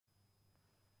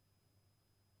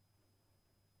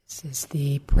This is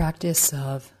the practice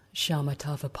of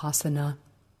shamatha vipassana.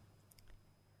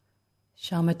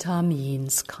 Shamatha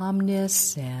means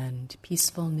calmness and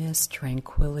peacefulness,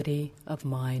 tranquility of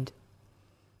mind.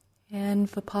 And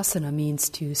vipassana means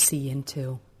to see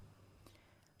into.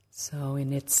 So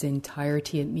in its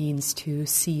entirety, it means to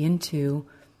see into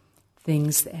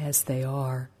things as they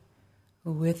are,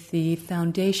 with the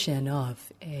foundation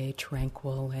of a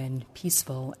tranquil and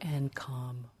peaceful and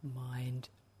calm mind.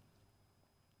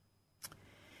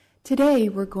 Today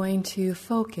we're going to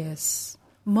focus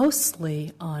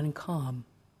mostly on calm,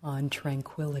 on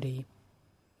tranquility.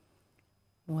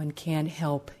 One can't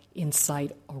help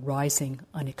insight arising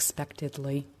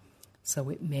unexpectedly, so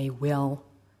it may well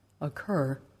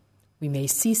occur. We may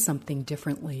see something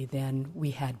differently than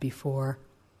we had before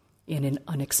in an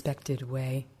unexpected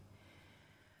way.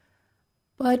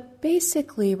 But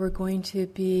basically, we're going to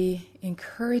be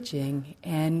encouraging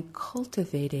and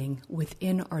cultivating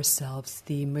within ourselves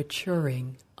the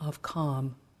maturing of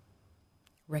calm,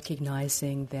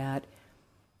 recognizing that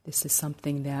this is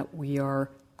something that we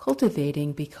are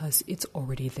cultivating because it's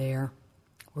already there.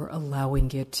 We're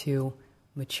allowing it to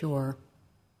mature.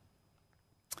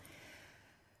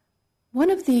 One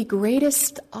of the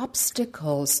greatest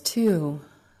obstacles to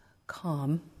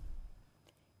calm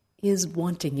is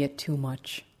wanting it too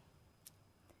much.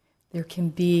 There can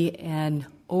be an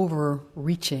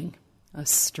overreaching, a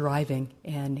striving,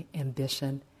 and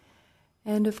ambition.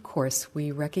 And of course,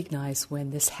 we recognize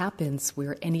when this happens,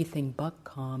 we're anything but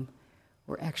calm.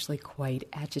 We're actually quite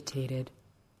agitated.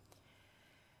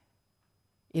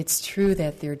 It's true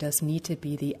that there does need to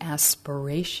be the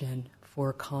aspiration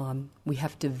for calm. We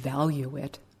have to value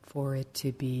it for it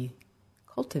to be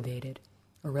cultivated,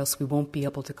 or else we won't be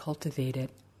able to cultivate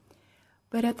it.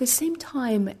 But at the same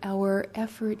time, our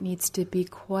effort needs to be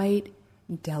quite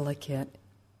delicate,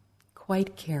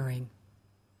 quite caring.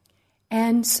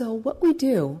 And so what we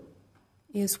do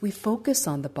is we focus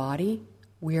on the body.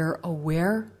 We're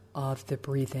aware of the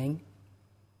breathing.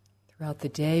 Throughout the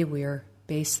day, we're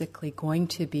basically going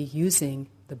to be using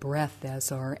the breath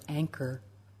as our anchor,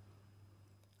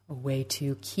 a way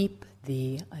to keep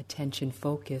the attention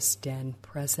focused and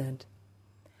present.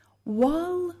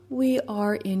 While we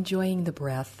are enjoying the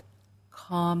breath,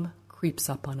 calm creeps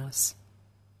up on us.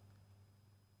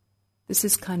 This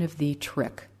is kind of the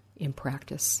trick in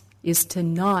practice, is to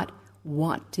not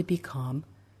want to be calm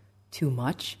too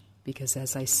much, because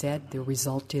as I said, the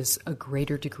result is a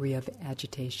greater degree of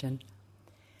agitation,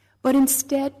 but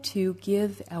instead to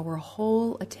give our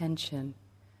whole attention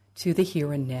to the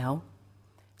here and now,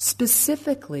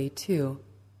 specifically to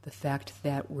the fact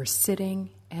that we're sitting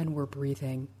and we're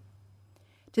breathing,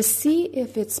 to see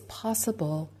if it's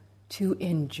possible to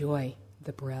enjoy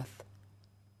the breath.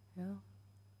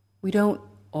 We don't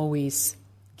always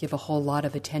give a whole lot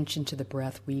of attention to the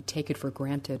breath. We take it for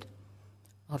granted.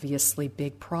 Obviously,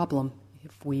 big problem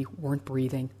if we weren't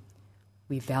breathing.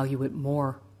 We value it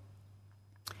more.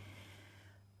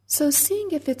 So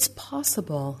seeing if it's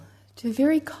possible to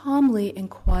very calmly and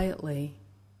quietly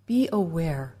be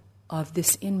aware of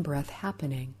this in-breath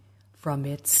happening from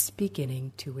its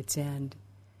beginning to its end.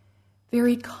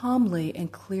 Very calmly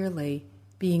and clearly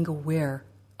being aware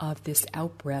of this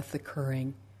out-breath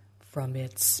occurring from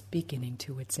its beginning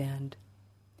to its end.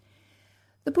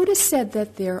 The Buddha said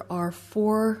that there are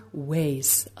 4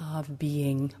 ways of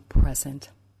being present.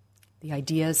 The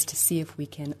idea is to see if we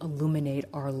can illuminate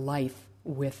our life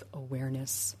with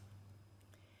awareness.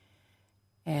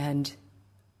 And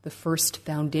the first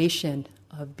foundation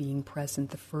of being present,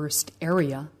 the first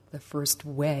area, the first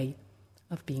way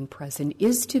of being present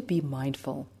is to be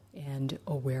mindful and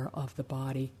aware of the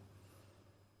body.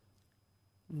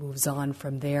 Moves on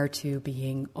from there to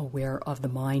being aware of the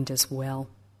mind as well.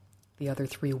 The other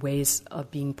 3 ways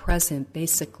of being present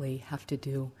basically have to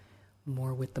do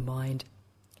more with the mind.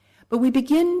 But we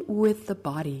begin with the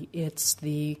body. It's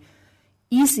the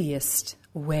easiest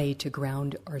way to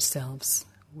ground ourselves,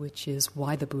 which is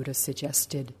why the Buddha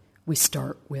suggested we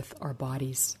start with our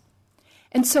bodies.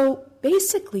 And so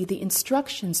basically the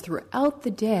instructions throughout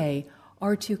the day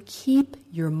are to keep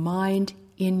your mind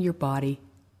in your body.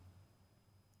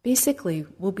 Basically,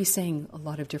 we'll be saying a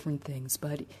lot of different things,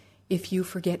 but if you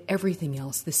forget everything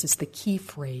else, this is the key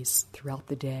phrase throughout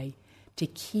the day, to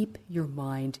keep your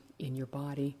mind in your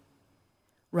body.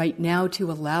 Right now,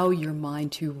 to allow your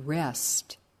mind to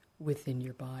rest within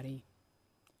your body,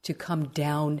 to come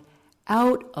down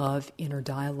out of inner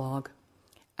dialogue,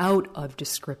 out of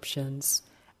descriptions,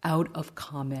 out of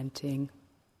commenting,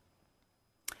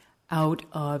 out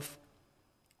of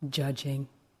judging,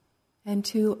 and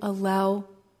to allow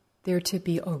there to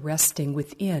be a resting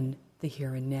within the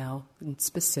here and now, and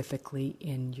specifically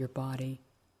in your body.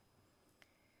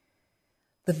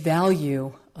 The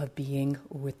value of being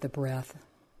with the breath,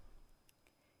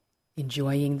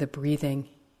 enjoying the breathing,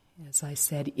 as I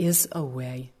said, is a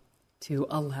way to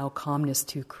allow calmness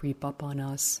to creep up on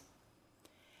us.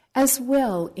 As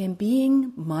well, in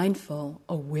being mindful,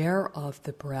 aware of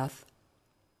the breath,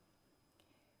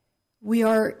 we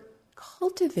are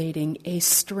cultivating a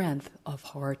strength of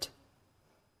heart.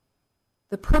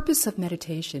 The purpose of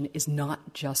meditation is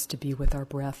not just to be with our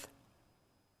breath.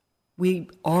 We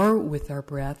are with our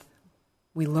breath.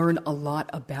 We learn a lot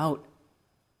about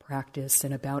practice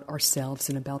and about ourselves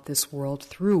and about this world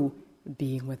through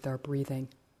being with our breathing.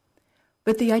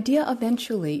 But the idea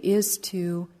eventually is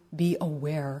to be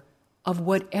aware of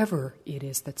whatever it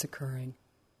is that's occurring,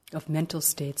 of mental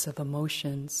states, of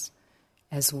emotions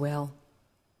as well.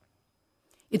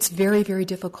 It's very, very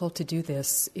difficult to do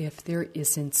this if there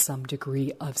isn't some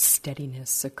degree of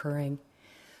steadiness occurring.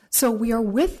 So we are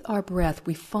with our breath.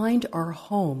 We find our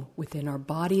home within our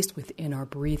bodies, within our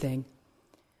breathing,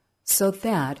 so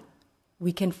that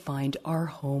we can find our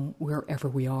home wherever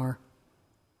we are.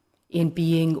 In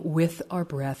being with our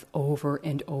breath over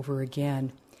and over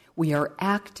again, we are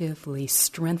actively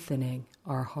strengthening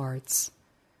our hearts.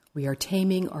 We are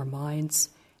taming our minds,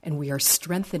 and we are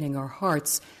strengthening our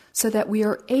hearts so that we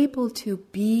are able to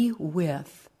be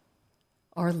with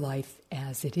our life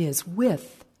as it is,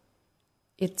 with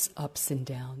its ups and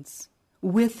downs,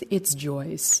 with its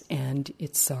joys and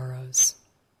its sorrows.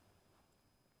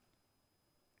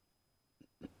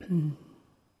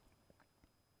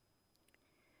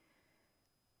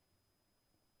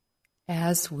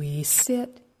 As we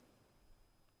sit,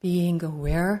 being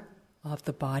aware of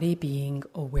the body, being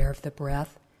aware of the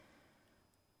breath,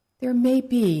 there may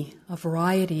be a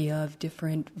variety of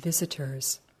different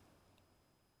visitors.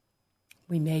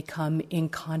 We may come in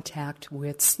contact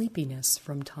with sleepiness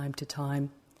from time to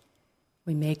time.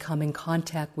 We may come in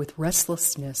contact with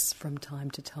restlessness from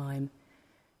time to time.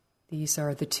 These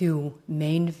are the two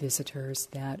main visitors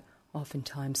that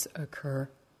oftentimes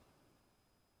occur.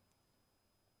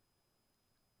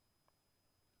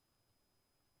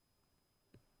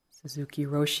 Suzuki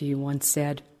Roshi once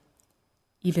said,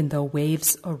 "Even though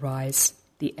waves arise,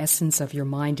 the essence of your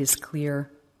mind is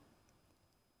clear.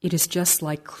 It is just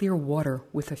like clear water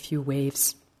with a few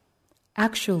waves.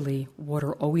 Actually,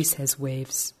 water always has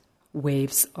waves.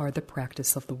 Waves are the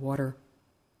practice of the water.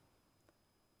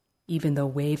 Even though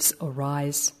waves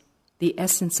arise, the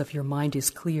essence of your mind is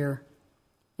clear.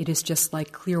 It is just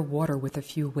like clear water with a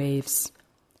few waves.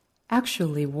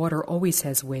 Actually, water always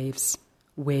has waves.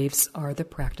 Waves are the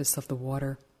practice of the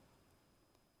water."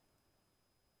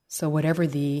 So whatever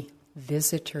the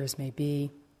visitors may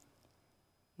be,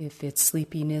 if it's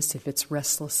sleepiness, if it's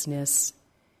restlessness,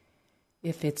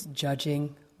 if it's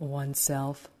judging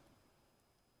oneself,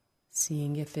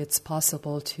 seeing if it's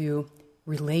possible to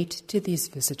relate to these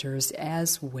visitors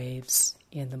as waves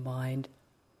in the mind,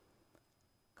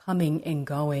 coming and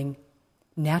going,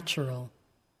 natural,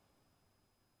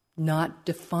 not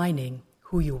defining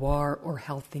who you are or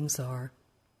how things are.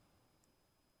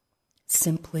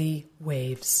 Simply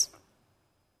waves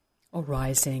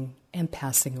arising and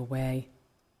passing away.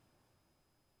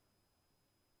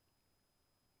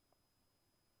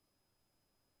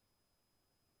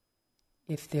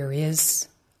 If there is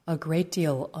a great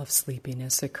deal of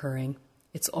sleepiness occurring,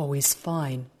 it's always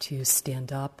fine to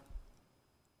stand up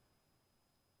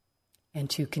and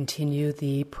to continue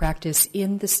the practice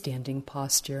in the standing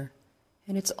posture.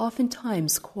 And it's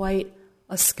oftentimes quite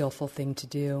a skillful thing to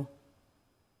do.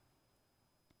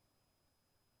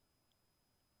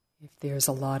 If there's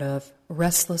a lot of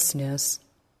restlessness,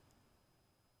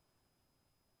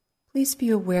 please be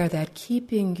aware that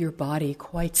keeping your body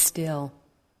quite still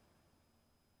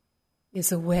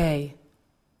is a way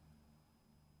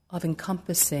of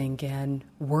encompassing and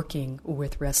working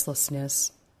with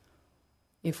restlessness.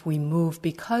 If we move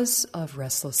because of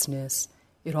restlessness,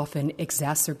 it often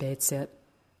exacerbates it.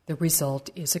 The result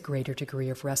is a greater degree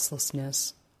of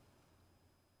restlessness.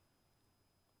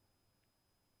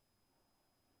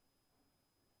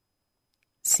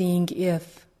 Seeing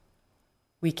if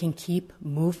we can keep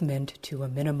movement to a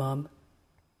minimum,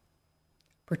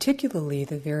 particularly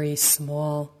the very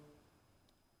small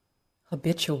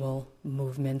habitual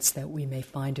movements that we may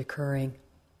find occurring.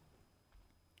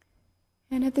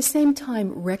 And at the same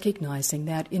time, recognizing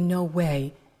that in no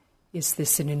way is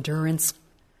this an endurance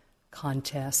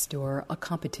contest or a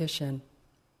competition.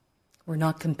 We're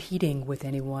not competing with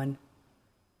anyone.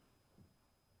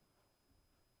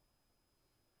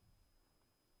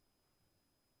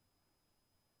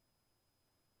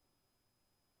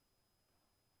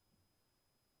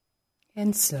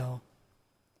 And so,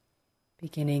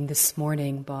 beginning this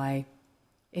morning by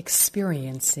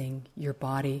experiencing your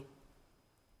body,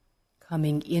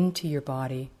 coming into your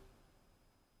body,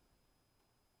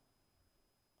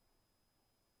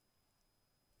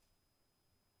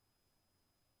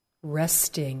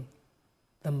 resting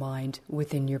the mind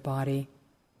within your body,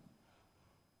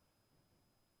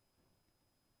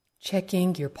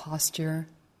 checking your posture,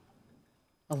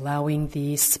 allowing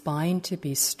the spine to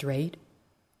be straight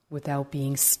without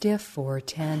being stiff or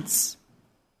tense,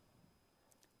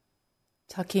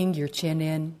 tucking your chin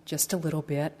in just a little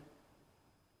bit.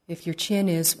 If your chin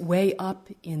is way up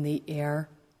in the air,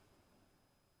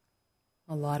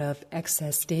 a lot of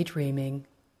excess daydreaming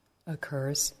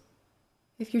occurs.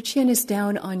 If your chin is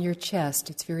down on your chest,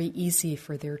 it's very easy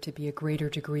for there to be a greater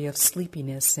degree of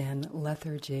sleepiness and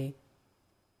lethargy.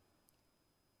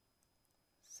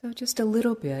 So just a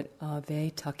little bit of a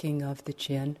tucking of the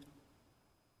chin.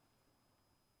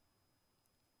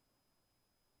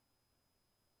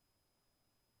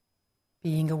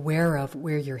 Being aware of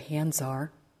where your hands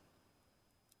are,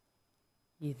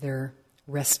 either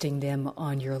resting them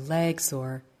on your legs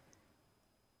or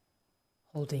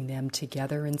holding them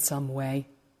together in some way,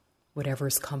 whatever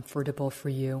is comfortable for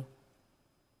you.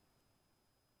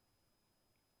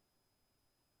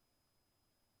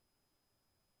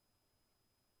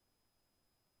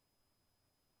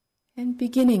 And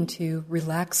beginning to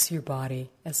relax your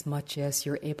body as much as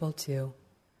you're able to,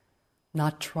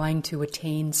 not trying to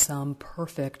attain some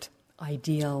perfect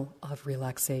ideal of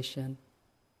relaxation,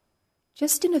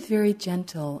 just in a very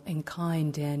gentle and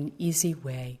kind and easy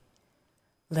way,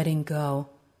 letting go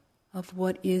of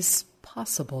what is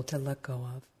possible to let go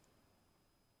of.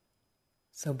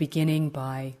 So beginning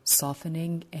by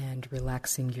softening and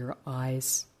relaxing your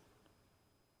eyes,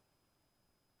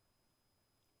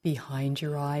 behind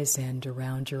your eyes and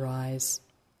around your eyes.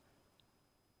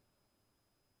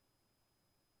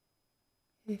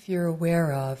 If you're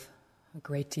aware of a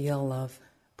great deal of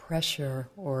pressure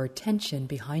or tension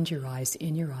behind your eyes,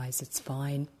 in your eyes, it's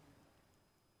fine.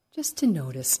 Just to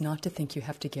notice, not to think you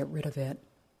have to get rid of it.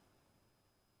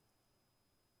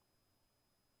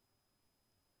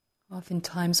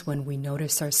 Oftentimes when we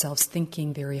notice ourselves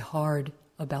thinking very hard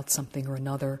about something or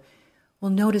another, we'll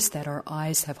notice that our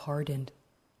eyes have hardened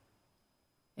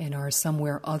and are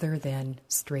somewhere other than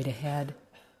straight ahead.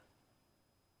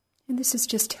 And this is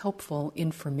just helpful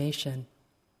information.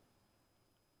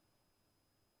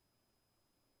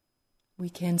 We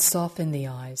can soften the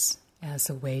eyes as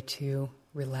a way to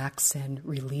relax and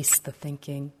release the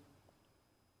thinking.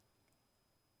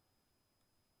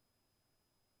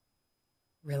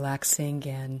 Relaxing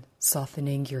and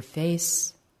softening your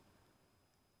face,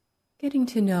 getting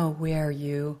to know where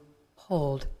you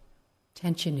hold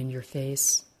tension in your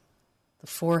face, the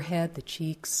forehead, the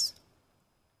cheeks,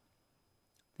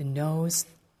 the nose,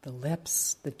 the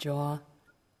lips, the jaw.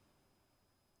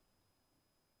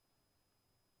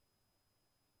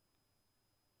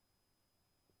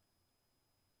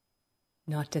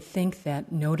 Not to think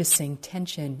that noticing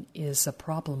tension is a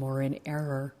problem or an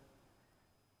error.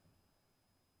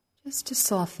 Just to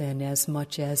soften as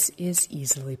much as is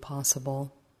easily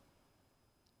possible.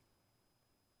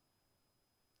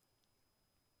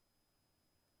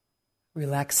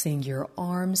 Relaxing your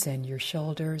arms and your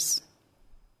shoulders.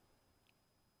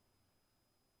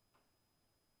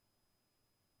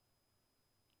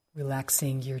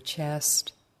 Relaxing your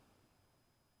chest.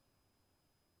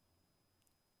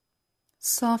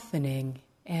 Softening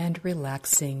and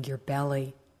relaxing your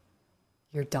belly,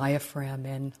 your diaphragm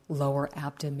and lower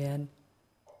abdomen,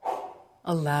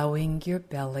 allowing your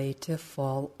belly to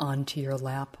fall onto your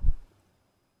lap.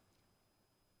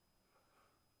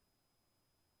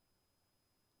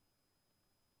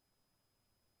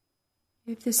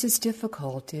 If this is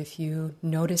difficult, if you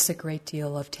notice a great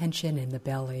deal of tension in the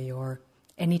belly or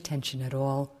any tension at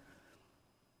all,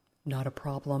 not a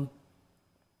problem.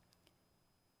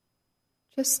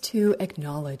 Just to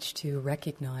acknowledge, to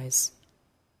recognize,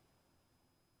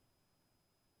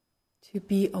 to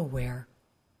be aware.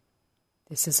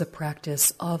 This is a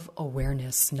practice of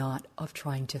awareness, not of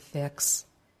trying to fix.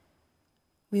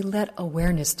 We let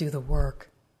awareness do the work.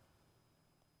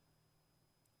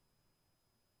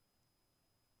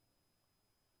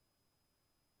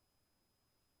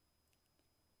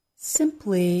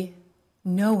 Simply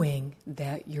knowing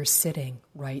that you're sitting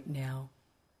right now,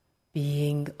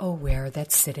 being aware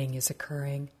that sitting is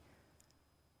occurring.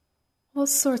 All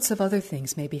sorts of other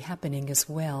things may be happening as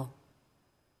well.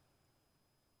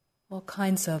 All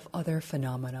kinds of other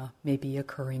phenomena may be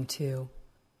occurring too.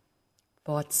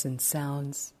 Thoughts and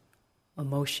sounds,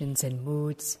 emotions and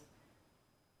moods,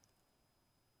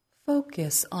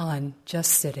 Focus on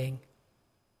just sitting.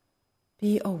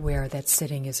 Be aware that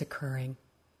sitting is occurring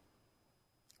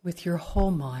with your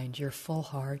whole mind, your full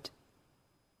heart,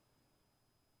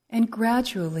 and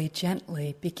gradually,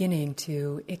 gently beginning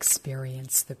to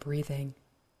experience the breathing.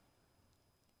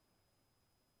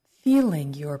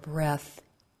 Feeling your breath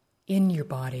in your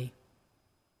body.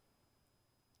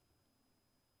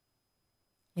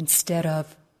 Instead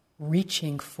of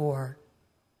reaching for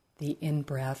the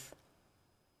in-breath,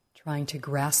 trying to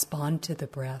grasp onto the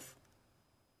breath,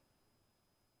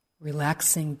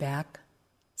 relaxing back,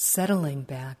 settling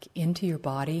back into your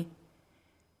body,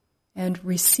 and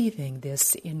receiving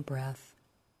this in-breath,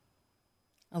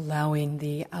 allowing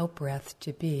the out-breath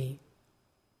to be,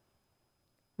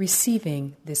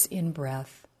 receiving this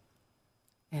in-breath,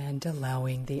 and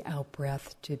allowing the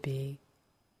out-breath to be.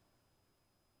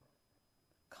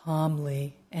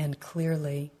 Calmly and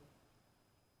clearly,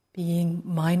 being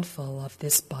mindful of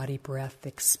this body-breath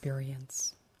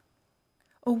experience.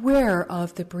 Aware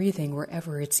of the breathing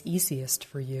wherever it's easiest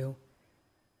for you,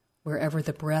 wherever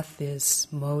the breath is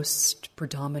most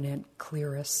predominant,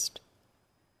 clearest,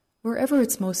 wherever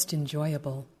it's most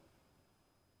enjoyable.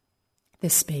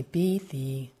 This may be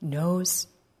the nose,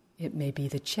 it may be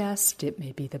the chest, it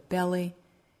may be the belly,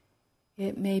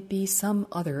 it may be some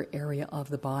other area of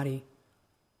the body,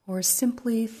 or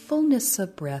simply fullness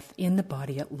of breath in the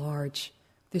body at large.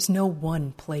 There's no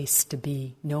one place to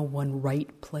be, no one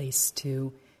right place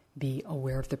to be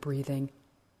aware of the breathing.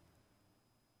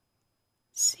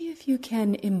 See if you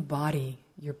can embody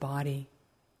your body,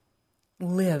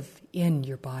 live in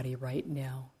your body right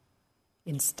now,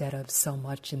 instead of so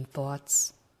much in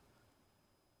thoughts.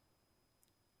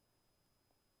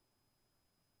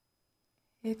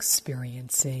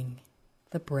 Experiencing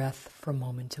the breath from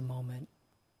moment to moment.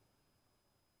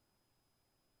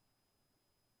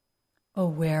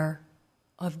 Aware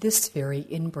of this very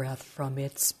in-breath from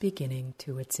its beginning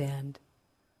to its end.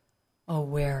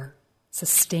 Aware,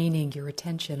 sustaining your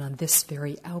attention on this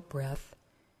very out-breath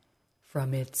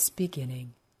from its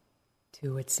beginning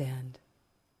to its end.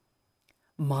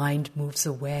 Mind moves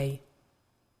away.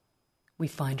 We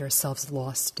find ourselves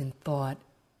lost in thought.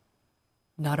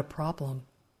 Not a problem.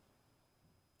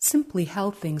 Simply how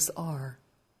things are.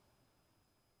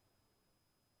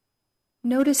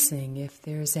 Noticing if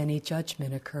there's any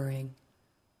judgment occurring,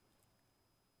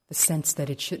 the sense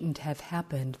that it shouldn't have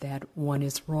happened, that one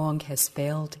is wrong, has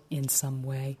failed in some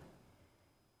way.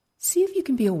 See if you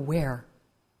can be aware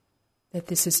that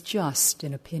this is just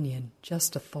an opinion,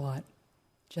 just a thought,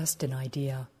 just an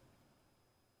idea.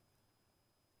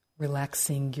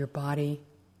 Relaxing your body,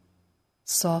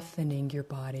 softening your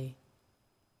body,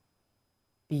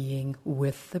 being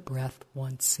with the breath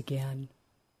once again.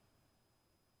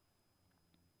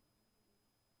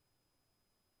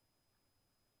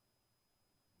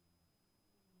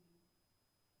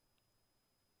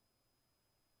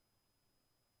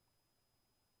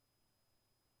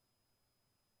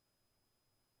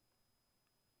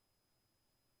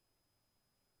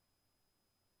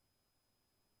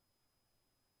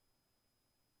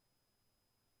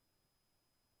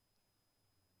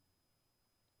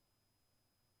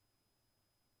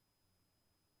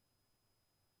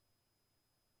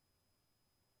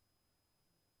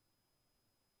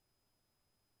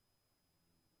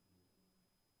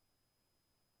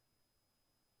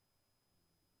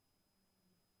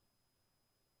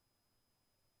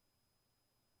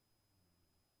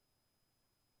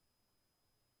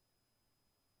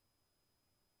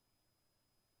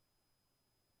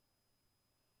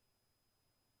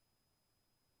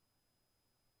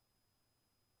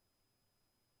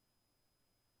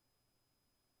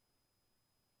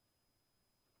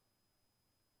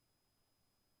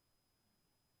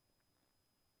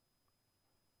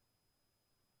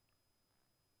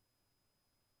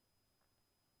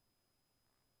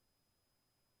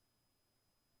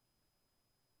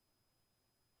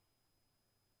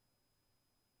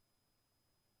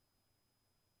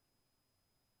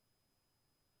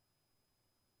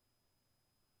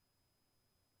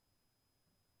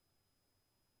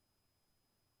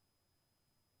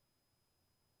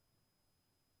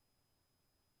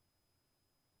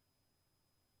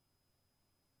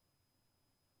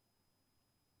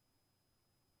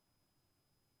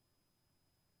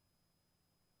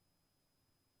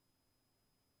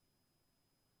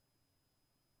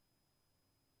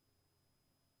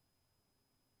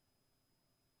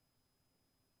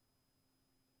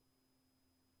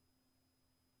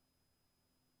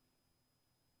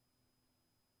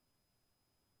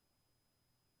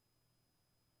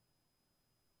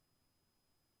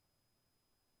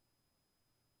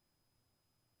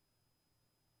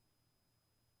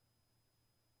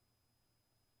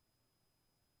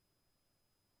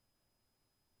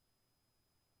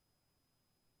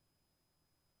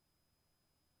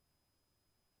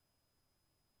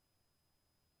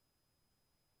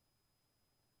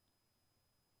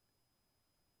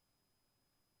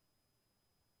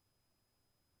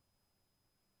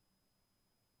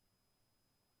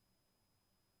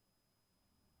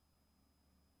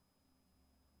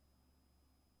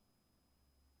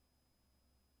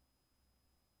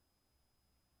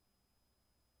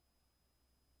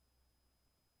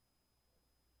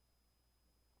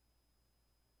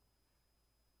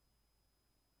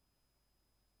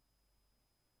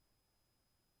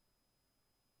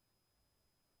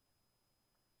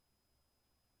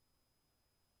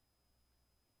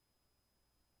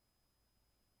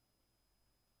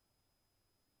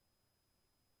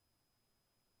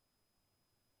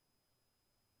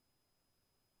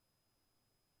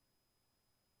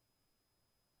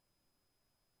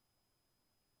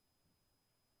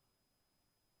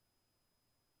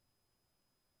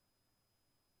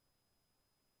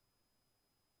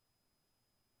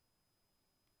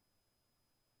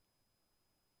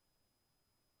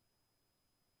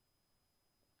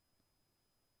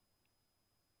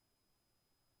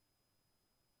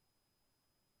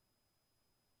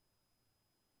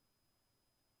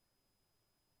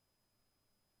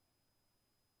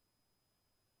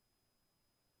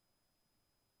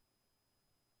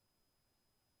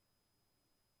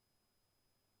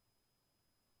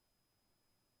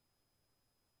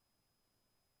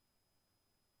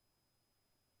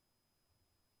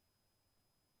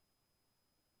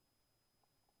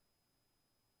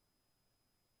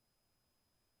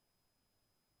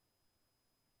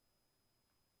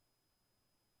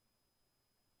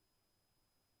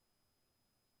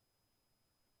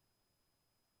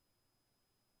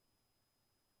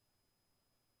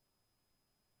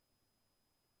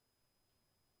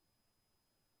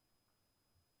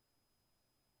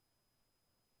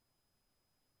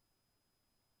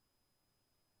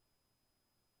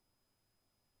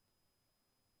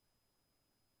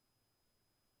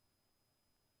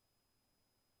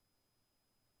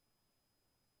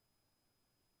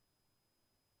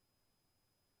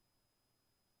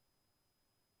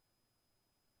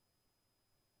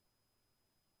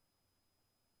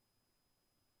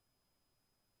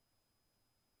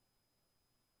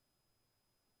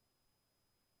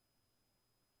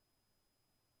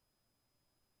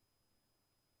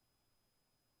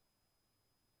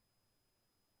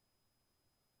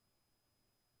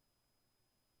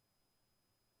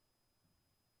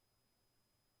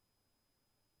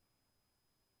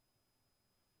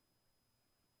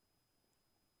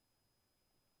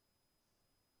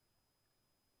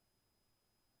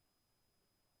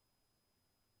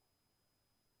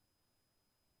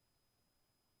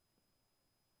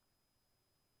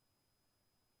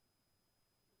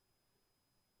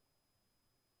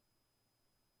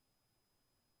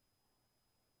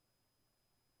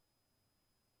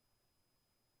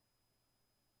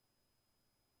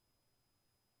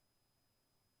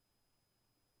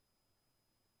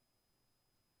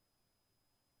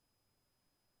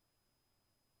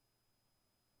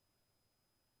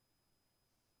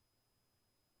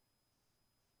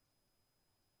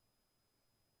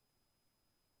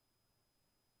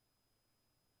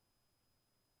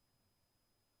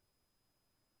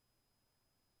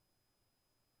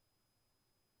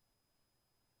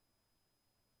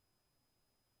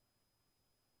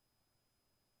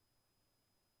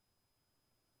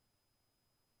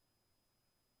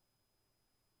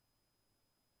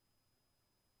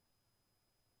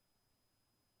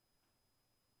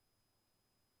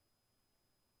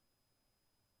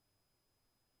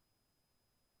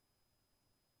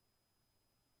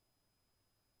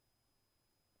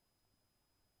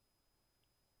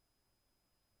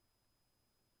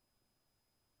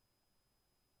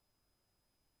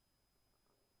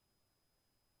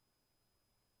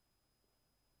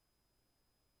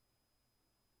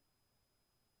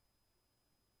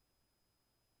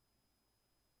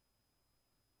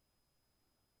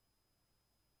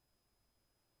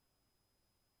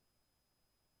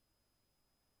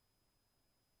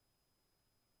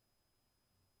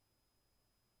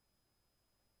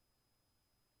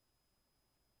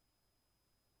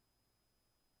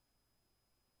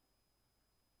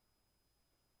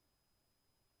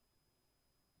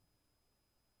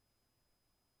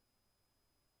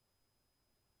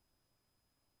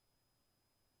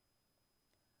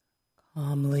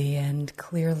 calmly and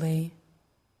clearly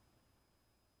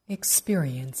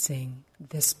experiencing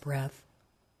this breath.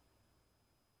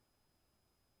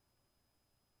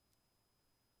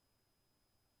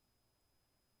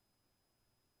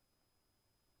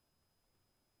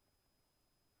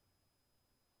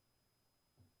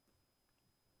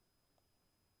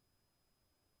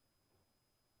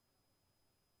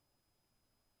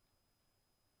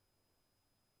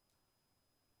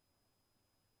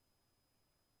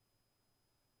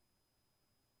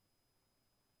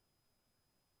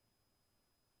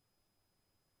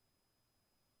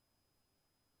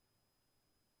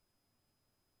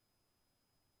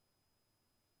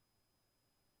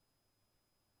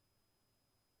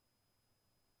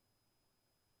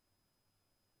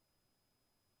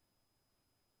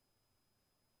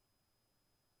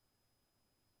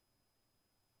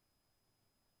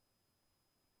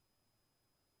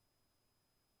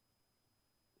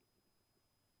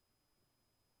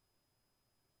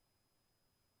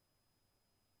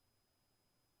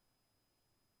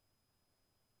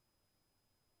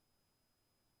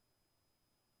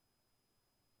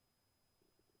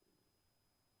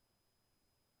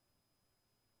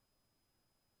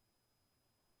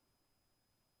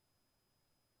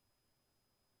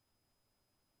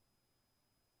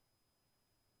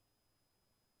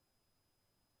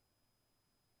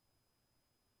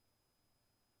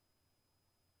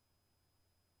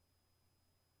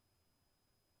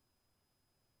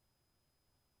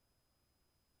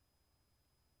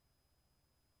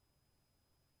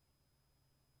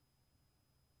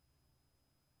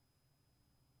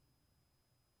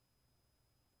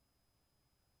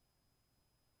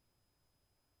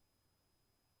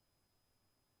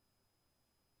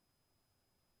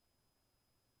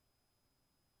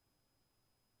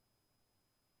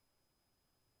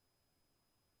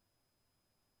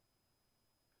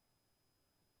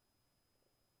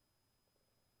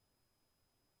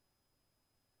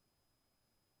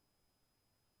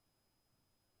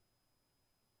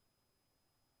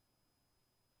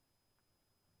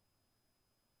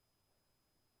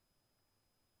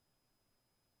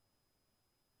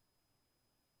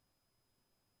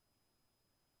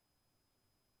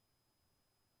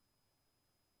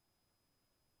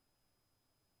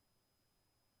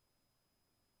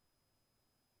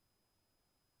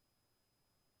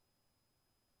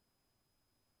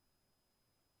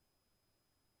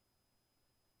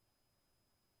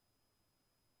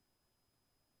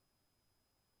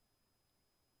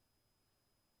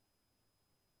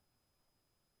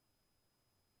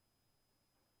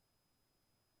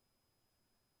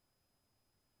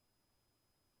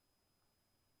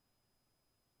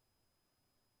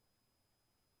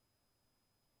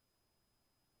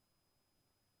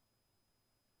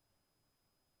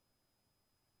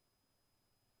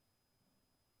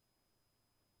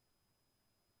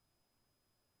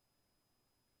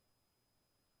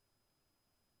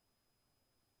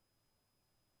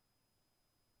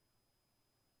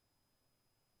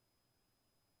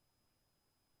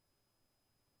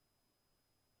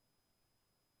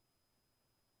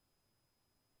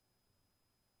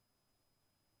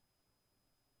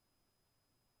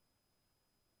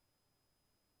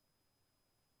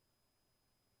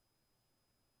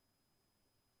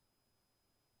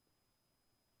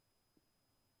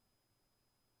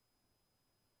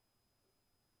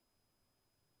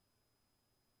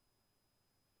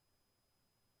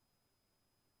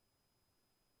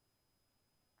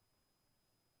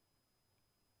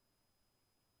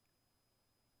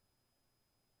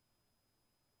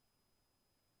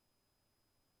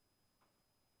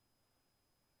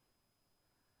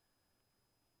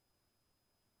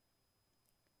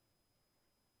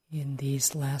 In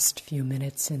these last few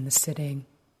minutes in the sitting,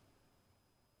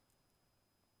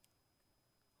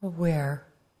 aware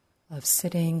of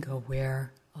sitting,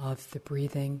 aware of the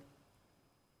breathing.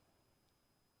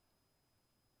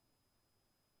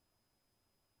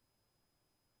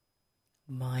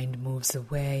 Mind moves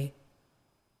away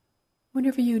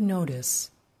whenever you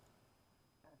notice,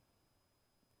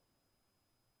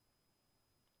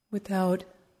 without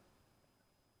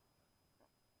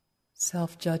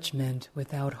self-judgment,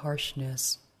 without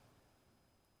harshness,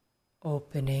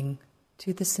 opening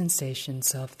to the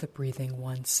sensations of the breathing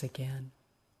once again.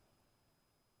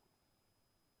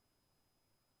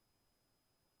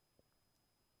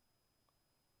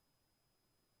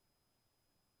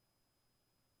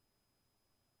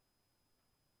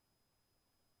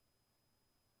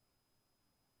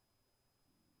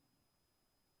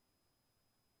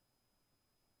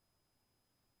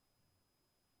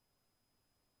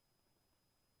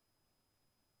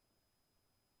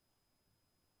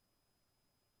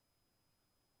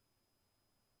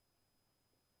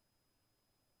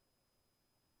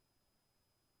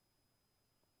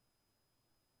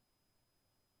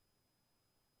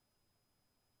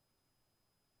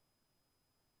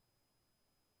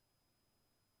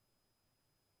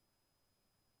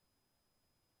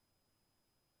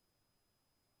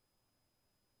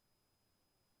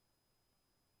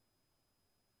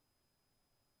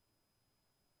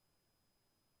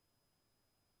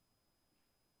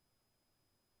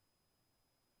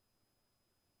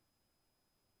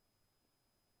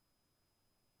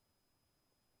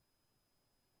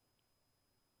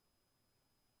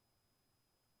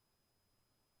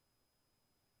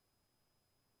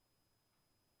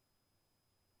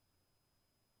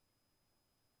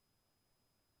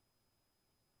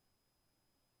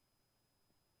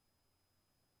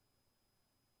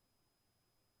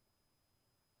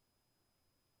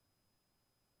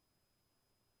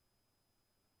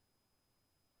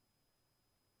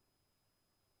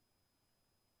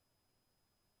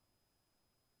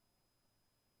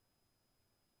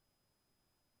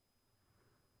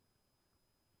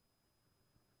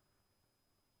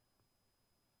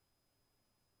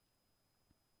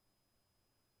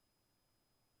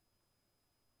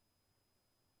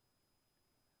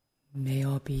 May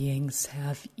all beings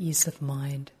have ease of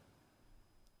mind.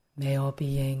 May all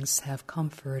beings have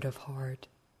comfort of heart.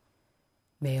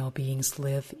 May all beings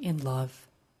live in love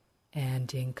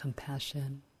and in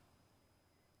compassion.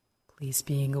 Please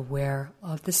being aware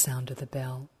of the sound of the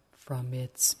bell from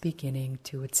its beginning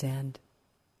to its end.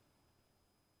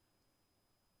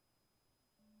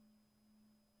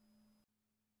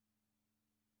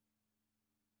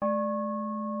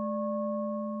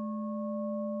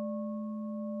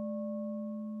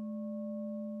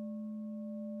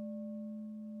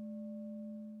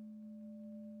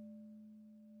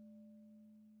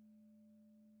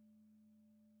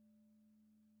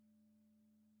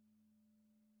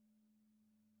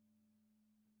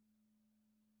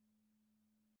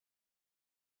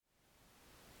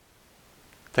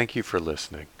 Thank you for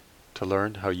listening. To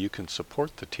learn how you can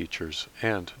support the teachers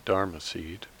and Dharma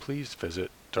Seed, please visit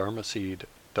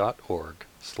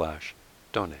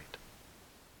dharmaseed.org/donate.